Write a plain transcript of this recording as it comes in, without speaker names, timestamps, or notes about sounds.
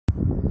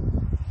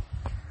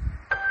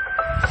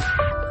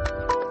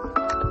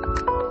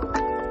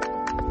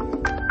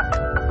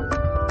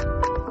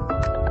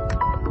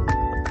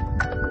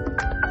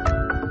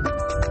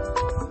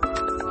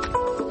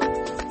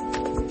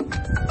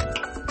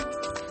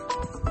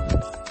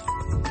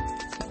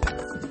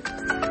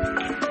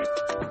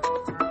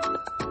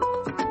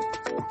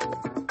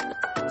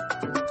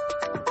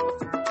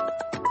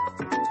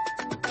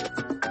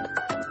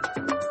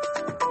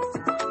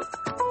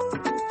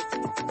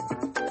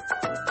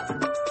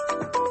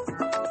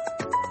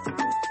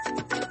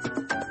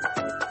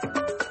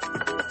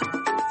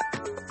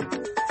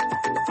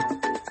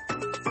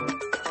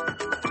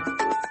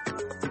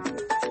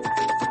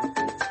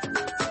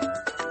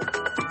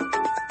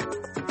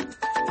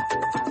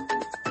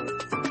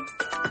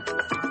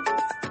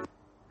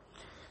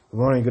Good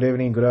morning, good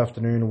evening, good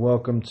afternoon.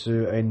 Welcome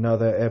to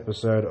another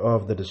episode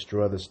of the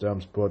Destroy the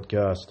Stumps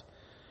podcast.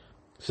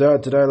 So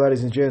today,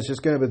 ladies and gents,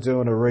 just going to be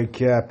doing a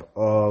recap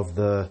of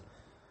the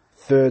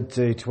third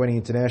T20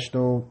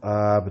 International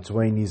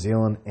between New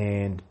Zealand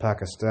and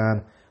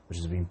Pakistan, which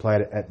has been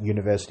played at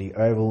University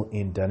Oval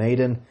in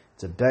Dunedin.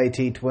 It's a day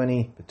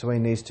T20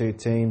 between these two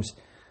teams.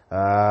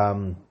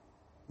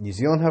 New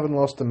Zealand haven't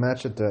lost a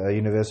match at the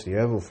University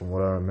Oval from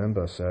what I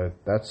remember, so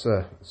it's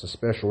a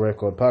special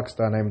record.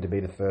 Pakistan aiming to be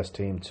the first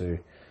team to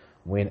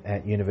win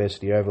at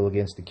University Oval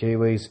against the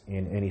Kiwis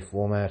in any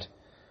format.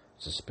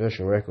 It's a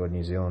special record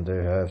New Zealand do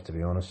have, to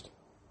be honest.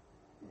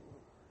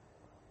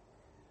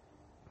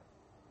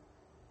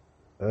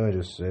 I'll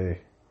just see.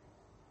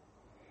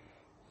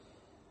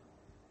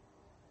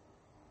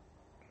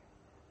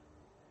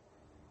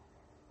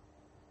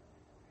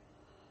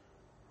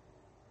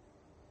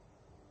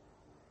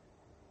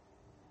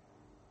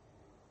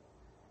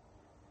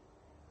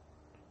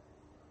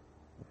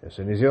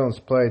 So New Zealand's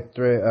played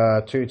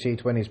two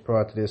T20s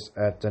prior to this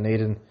at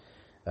Dunedin.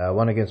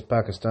 One against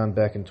Pakistan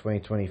back in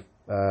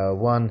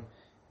 2021.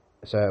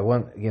 So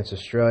one against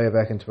Australia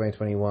back in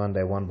 2021.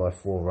 They won by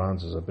 4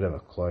 runs. It was a bit of a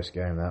close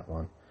game, that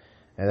one.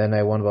 And then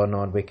they won by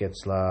 9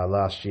 wickets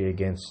last year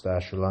against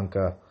Sri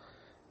Lanka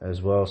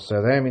as well. So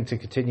they're aiming to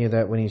continue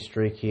that winning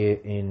streak here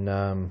in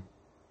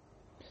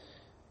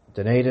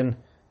Dunedin.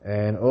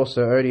 And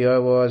also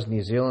ODI-wise,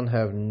 New Zealand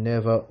have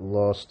never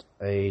lost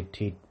an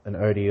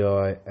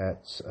ODI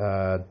at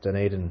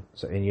Dunedin,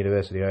 so in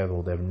University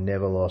Oval. They've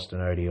never lost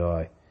an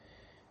ODI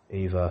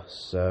either.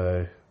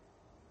 So,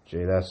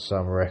 gee, that's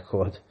some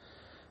record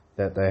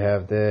that they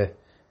have there.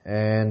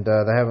 And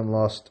they haven't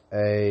lost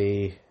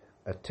a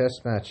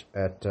test match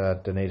at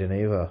Dunedin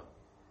either.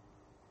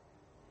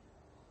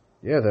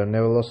 Yeah, they've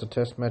never lost a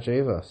test match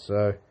either.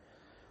 So,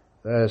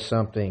 that is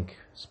something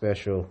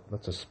special.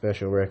 That's a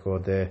special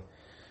record there.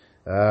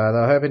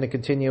 They're hoping to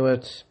continue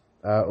it.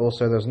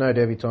 Also, there's no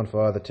debutant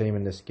for either team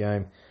in this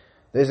game.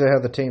 These are how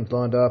the teams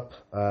lined up.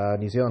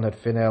 New Zealand had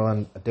Finn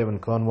Allen, Devon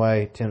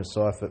Conway, Tim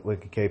Seifert,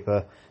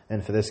 wicketkeeper,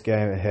 and for this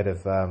game ahead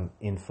of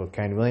in for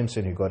Kane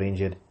Williamson, who got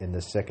injured in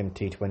the second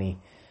T20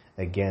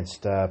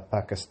 against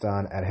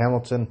Pakistan at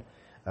Hamilton.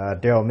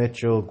 Daryl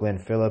Mitchell, Glenn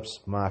Phillips,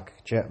 Mark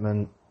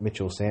Chapman,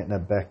 Mitchell Santner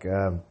back,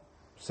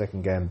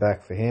 second game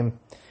back for him.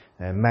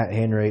 And Matt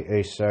Henry,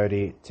 Ish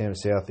Sodhi, Tim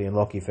Southey and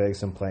Lockie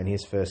Ferguson playing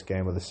his first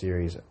game of the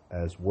series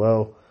as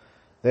well.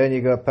 Then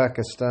you got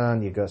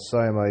Pakistan, you got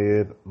Saim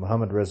Ayub,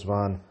 Mohammad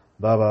Rizwan,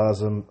 Baba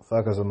Azam,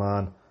 Fakhar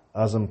Zaman,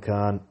 Azam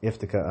Khan,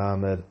 Iftikhar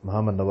Ahmed,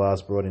 Mohammad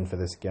Nawaz brought in for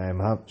this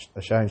game,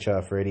 Shane Shah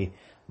Afridi,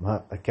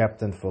 a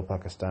captain for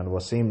Pakistan,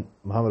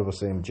 Mohammad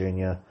Wasim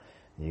Jr.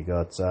 You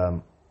got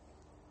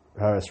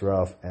Haris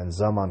Ralph and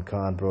Zaman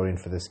Khan brought in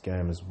for this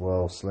game as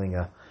well,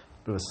 slinger.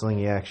 Bit of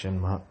slingy action,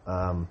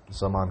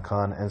 Zaman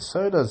Khan, and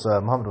so does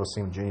Mohammad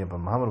Wasim Jr., but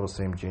Mohammad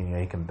Wasim Jr.,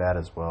 he can bat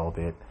as well a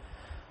bit.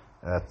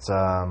 That's,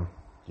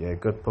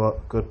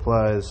 good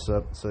players,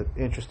 so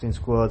interesting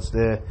squads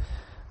there.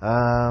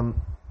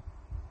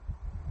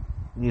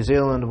 New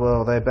Zealand,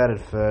 well, they batted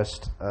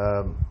first,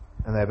 and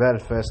they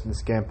batted first in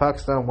this game.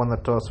 Pakistan won the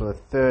toss for the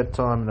third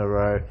time in a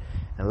row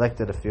and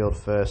elected to field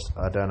first.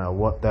 I don't know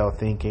what they were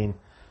thinking,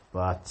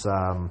 but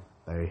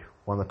they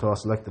won the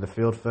toss, elected to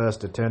field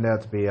first. It turned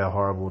out to be a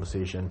horrible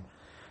decision.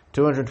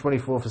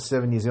 224 for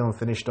 7, New Zealand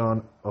finished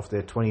off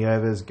their 20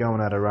 overs,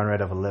 going at a run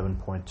rate of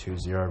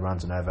 11.20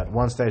 runs an over. At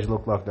one stage, it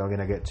looked like they were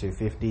going to get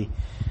 250,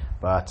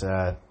 but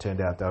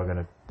turned out they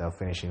were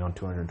finishing on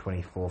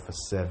 224 for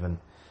 7.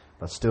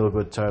 But still a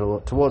good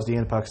total. Towards the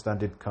end, Pakistan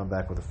did come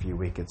back with a few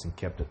wickets and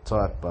kept it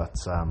tight, but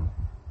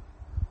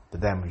the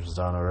damage was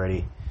done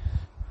already,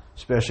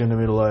 especially in the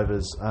middle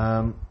overs.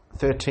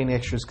 13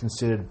 extras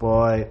considered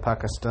by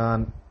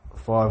Pakistan,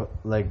 5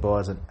 leg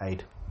byes and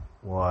 8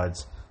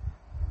 wides.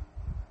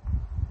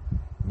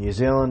 New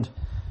Zealand,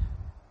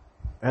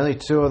 only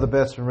 2 of the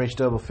batsmen reached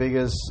double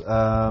figures.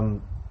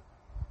 3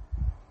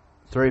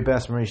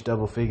 batsmen reached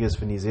double figures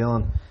for New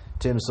Zealand.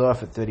 Tim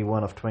Seifert,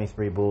 31 off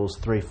 23 balls,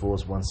 3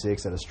 fours, 1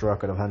 6 at a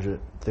strike rate of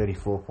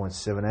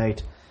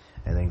 134.78.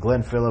 And then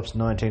Glenn Phillips,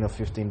 19 off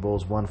 15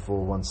 balls, 1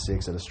 4, 1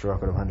 6 at a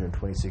strike rate of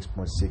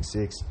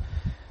 126.66.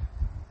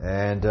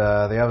 And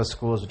the other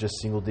scores were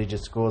just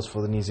single-digit scores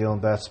for the New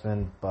Zealand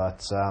batsmen.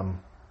 But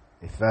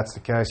if that's the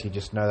case, you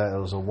just know that it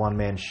was a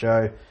one-man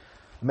show.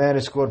 The man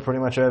who scored pretty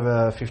much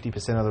over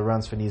 50% of the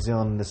runs for New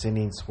Zealand in this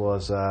innings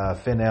was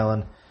Finn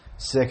Allen.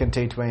 Second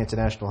T20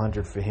 International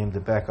 100 for him to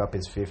back up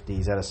his 50.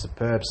 He's had a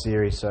superb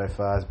series so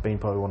far. It's been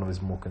probably one of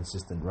his more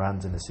consistent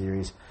runs in the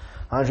series.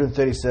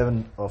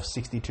 137 of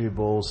 62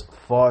 balls,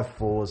 5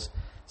 fours,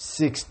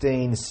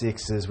 16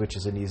 sixes, which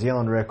is a New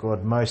Zealand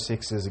record. Most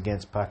sixes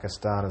against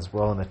Pakistan as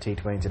well in the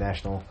T20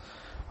 International.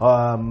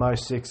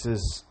 Most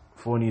sixes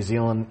for New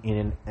Zealand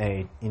in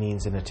an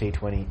innings, in a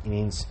T20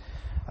 innings.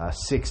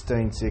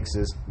 16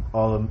 sixes.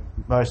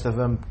 Most of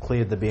them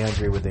cleared the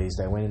boundary with these.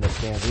 They went in the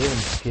stands. They even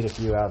hit a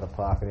few out of the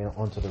park and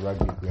onto the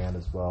rugby ground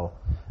as well,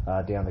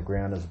 down the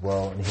ground as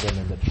well, and hit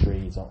them in the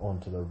trees,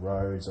 onto the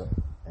roads,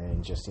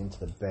 and just into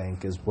the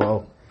bank as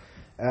well.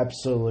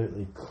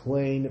 Absolutely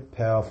clean,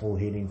 powerful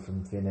hitting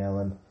from Finn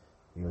Allen.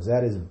 He was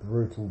at his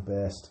brutal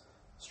best.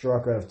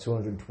 Strike rate of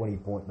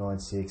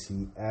 220.96.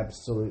 He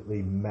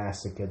absolutely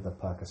massacred the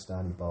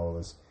Pakistani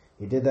bowlers.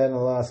 He did that in the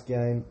last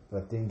game,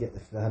 but didn't get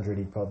the 100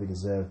 he probably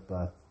deserved.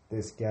 But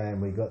this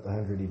game, we got the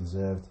 100 he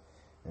deserved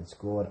and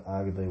scored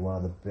arguably one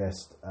of the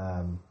best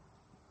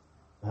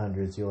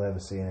hundreds you'll ever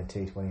see in a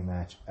T20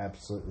 match.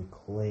 Absolutely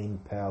clean,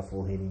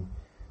 powerful hitting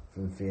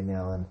from Finn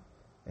Allen.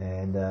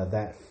 And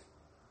that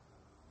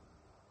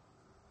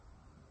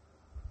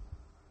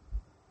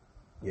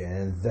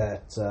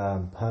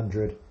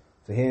 100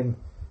 for him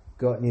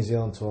got New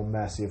Zealand to a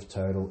massive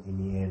total in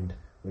the end,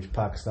 which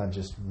Pakistan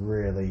just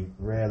rarely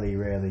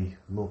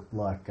looked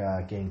like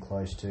getting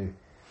close to.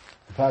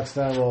 The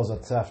Pakistan bowlers a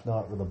tough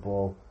night with the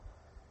ball.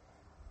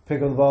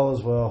 Pick on the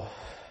bowlers, well,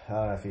 I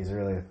don't know if he's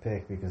really a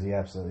pick because he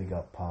absolutely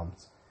got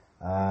pumped.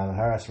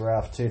 Haris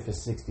Rauf, 2 for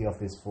 60 off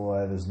his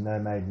 4 overs, no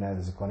maiden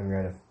overs, economy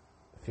rate of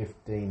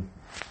 15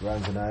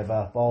 runs and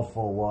over. Bowled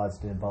 4 wides,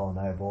 didn't bowl a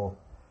no ball.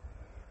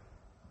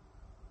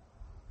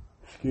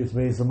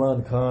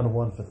 Zaman Khan,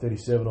 1 for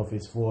 37 off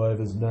his 4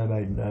 overs, no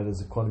maiden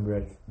overs, economy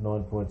rate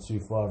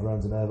 9.25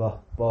 runs and over.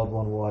 Bowled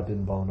 1 wide,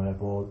 didn't bowl no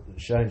ball.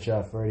 Shane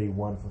Shafridi,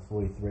 1 for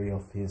 43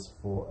 off his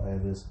 4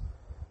 overs,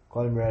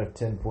 economy rate of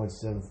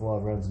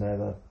 10.75 runs and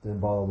over, didn't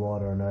bowl a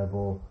wide or a no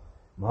ball.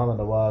 Muhammad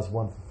Nawaz,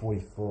 1 for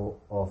 44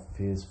 off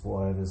his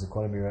 4 overs,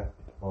 economy rate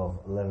of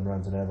 11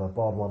 runs and over.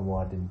 Bowled 1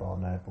 wide, didn't bowl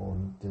no ball,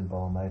 and didn't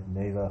bowl a maiden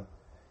either.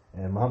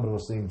 And Muhammad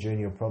Wasim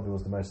Jr. probably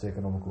was the most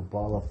economical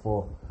bowler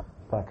for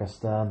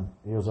Pakistan.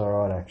 He was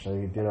alright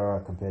actually, he did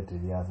alright compared to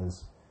the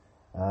others.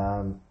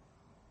 1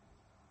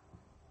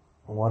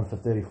 for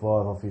 35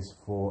 off his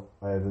 4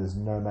 overs,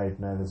 no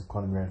maiden overs,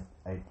 economy rate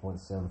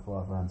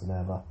 8.75 runs and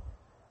over.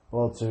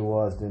 Bowled 2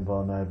 wides, didn't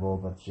bowl no ball,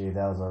 but gee,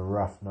 that was a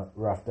rough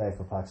day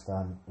for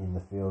Pakistan in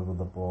the field with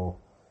the ball.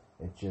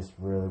 It just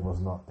really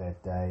was not their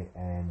day,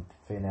 and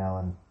Finn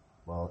Allen,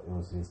 well, it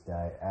was his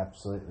day.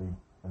 Absolutely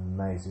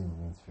amazing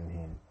wins from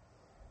him.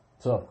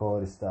 Top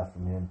quality stuff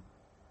from him.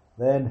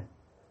 Then,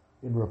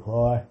 in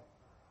reply,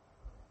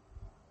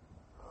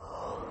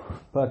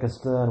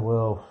 Pakistan,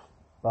 well,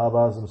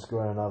 Babar Azam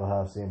scoring another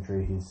half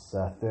century, his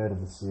 3rd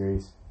of the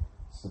series.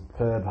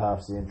 Superb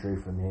half century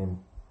from him.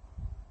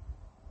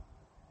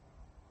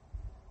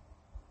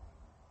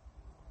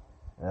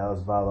 And that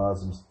was Babar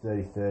Azam's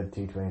 33rd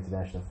T20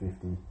 International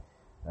 50.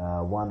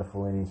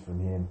 Wonderful innings from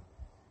him.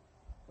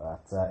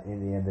 But in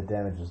the end, the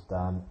damage was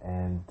done,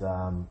 and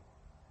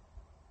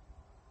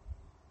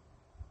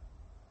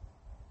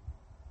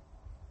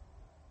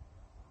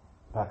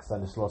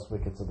Pakistan just lost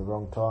wickets at the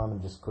wrong time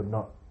and just could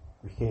not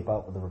keep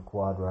up with the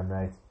required run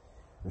rate.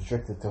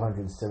 Restricted to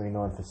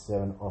 179 for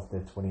 7 off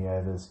their 20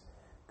 overs,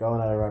 going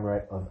at a run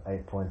rate of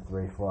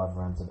 8.35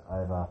 runs and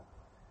over.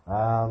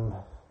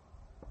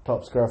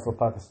 Top scorer for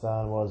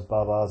Pakistan was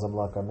Babar Azam,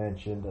 like I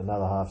mentioned,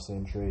 another half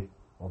century.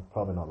 Well,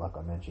 probably not like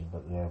I mentioned,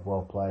 but yeah,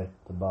 well played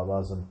to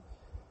Babar Azam.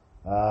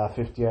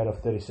 58 off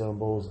 37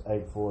 balls,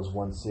 8 fours,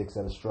 1 6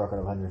 at a strike rate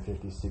of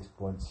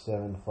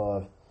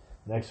 156.75.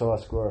 Next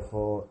highest scorer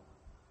for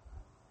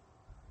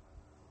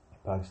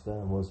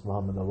Pakistan was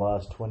Muhammad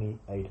Nawaz,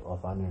 28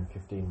 off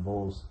 115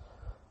 balls,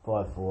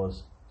 5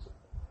 fours.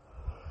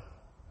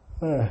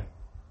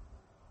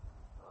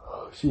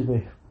 Excuse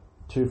me.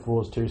 2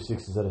 fours, 2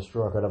 sixes at a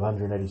strike rate of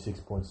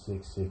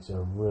 186.66.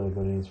 A really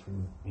good innings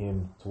from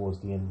him towards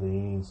the end of the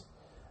innings.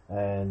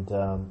 And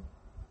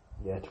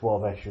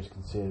 12 extras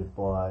conceded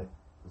by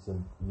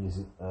the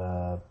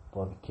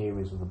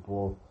Kiwis with the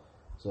ball.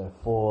 So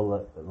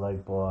 4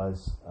 leg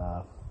buys,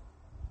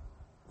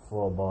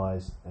 4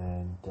 buys,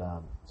 and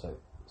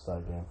start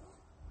again.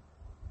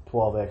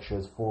 12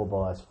 extras, 4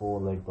 buys, 4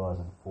 leg buys,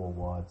 and 4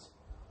 wides.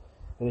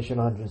 Finishing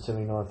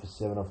 179 for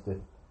 7 off the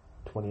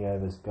 20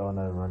 overs, going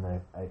over a run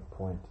rate of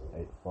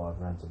 8.85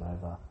 runs and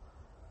over.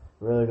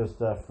 Really good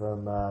stuff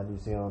from New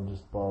Zealand,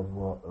 just bowled at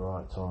the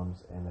right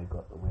times, and they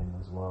got the win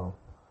as well.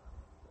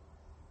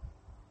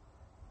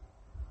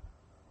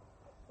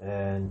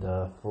 And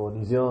for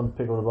New Zealand,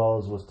 pick of the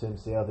bowlers was Tim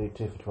Southey,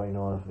 2 for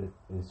 29 of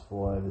his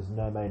 4 overs,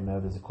 no maiden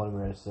overs,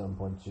 economy rate of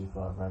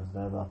 7.25 runs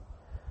and over.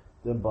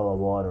 Didn't bowl a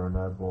wide or a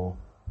no ball.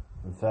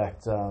 In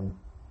fact,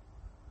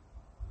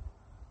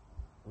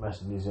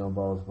 most of New Zealand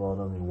bowlers bowled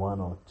only 1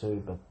 or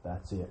 2, but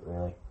that's it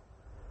really.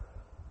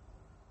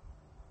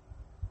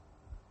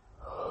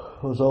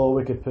 It was all a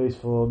wicket piece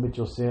for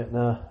Mitchell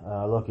Santner.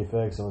 Lockie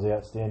Ferguson was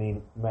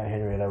outstanding. Matt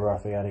Henry had a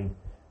rough outing.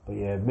 But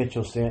yeah,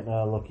 Mitchell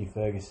Santner, Lockie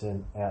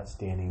Ferguson,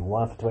 outstanding.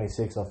 1 for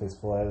 26 off his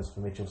 4 overs for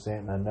Mitchell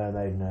Santner. No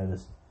maiden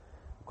overs.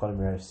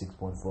 Economy rate of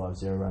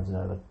 6.50 runs and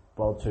over.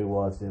 Bowled 2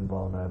 wides, didn't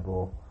bowl no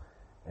ball.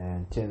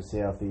 And Tim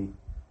Southey,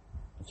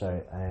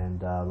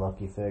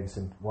 Lockie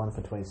Ferguson, 1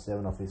 for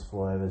 27 off his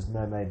 4 overs.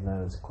 No maiden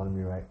overs.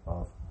 Economy rate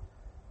of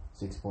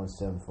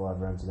 6.75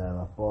 runs and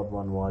over. Bowled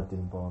 1 wide,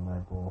 didn't bowl no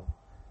ball.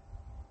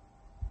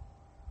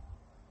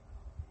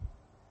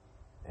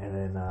 And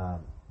then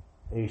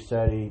Ish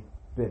Sodhi, a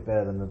bit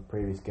better than the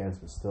previous games,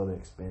 but still a bit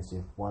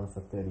expensive. 1 for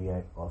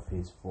 38 off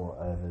his 4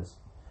 overs.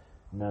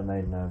 No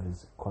maiden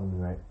overs. Economy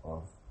rate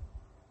of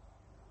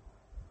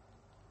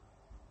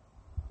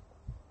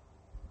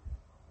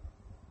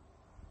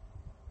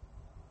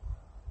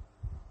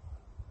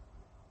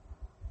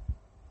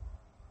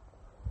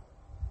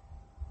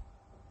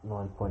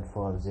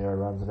 9.50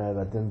 runs and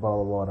over. Didn't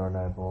bowl a wide or a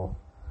no ball.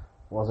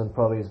 Wasn't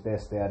probably his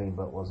best outing,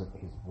 but wasn't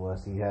his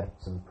worst. He had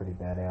some pretty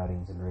bad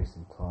outings in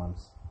recent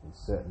times in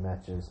certain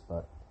matches,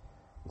 but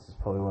this is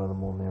probably one of the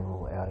more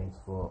memorable outings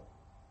for...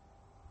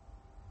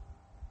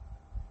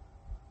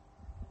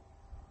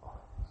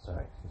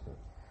 Sorry, excuse me.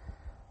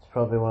 It's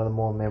probably one of the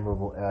more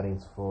memorable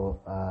outings for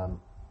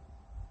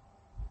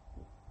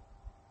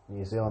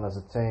New Zealand as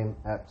a team.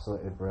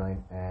 Absolutely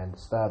brilliant. And the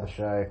star of the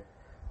show,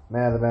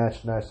 man of the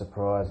match, no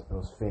surprise, it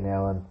was Finn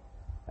Allen.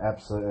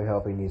 Absolutely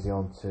helping New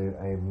Zealand to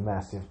a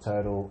massive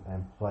total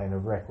and playing a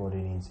record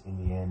innings in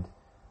the end.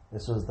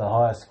 This was the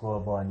highest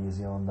score by a New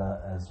Zealander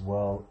as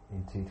well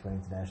in T20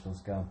 internationals,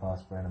 going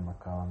past Brandon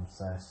McCullum.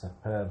 So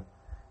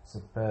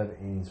superb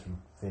innings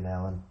from Finn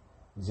Allen.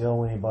 New Zealand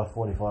winning by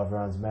 45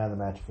 runs, man of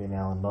the match Finn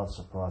Allen, not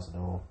surprised at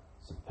all.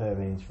 Superb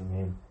innings from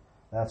him.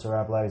 That's a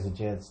wrap, ladies and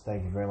gents.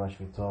 Thank you very much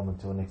for your time.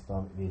 Until next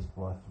time, it is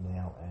bye for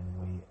now,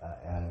 and we are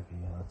out of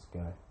here. Let's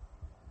go.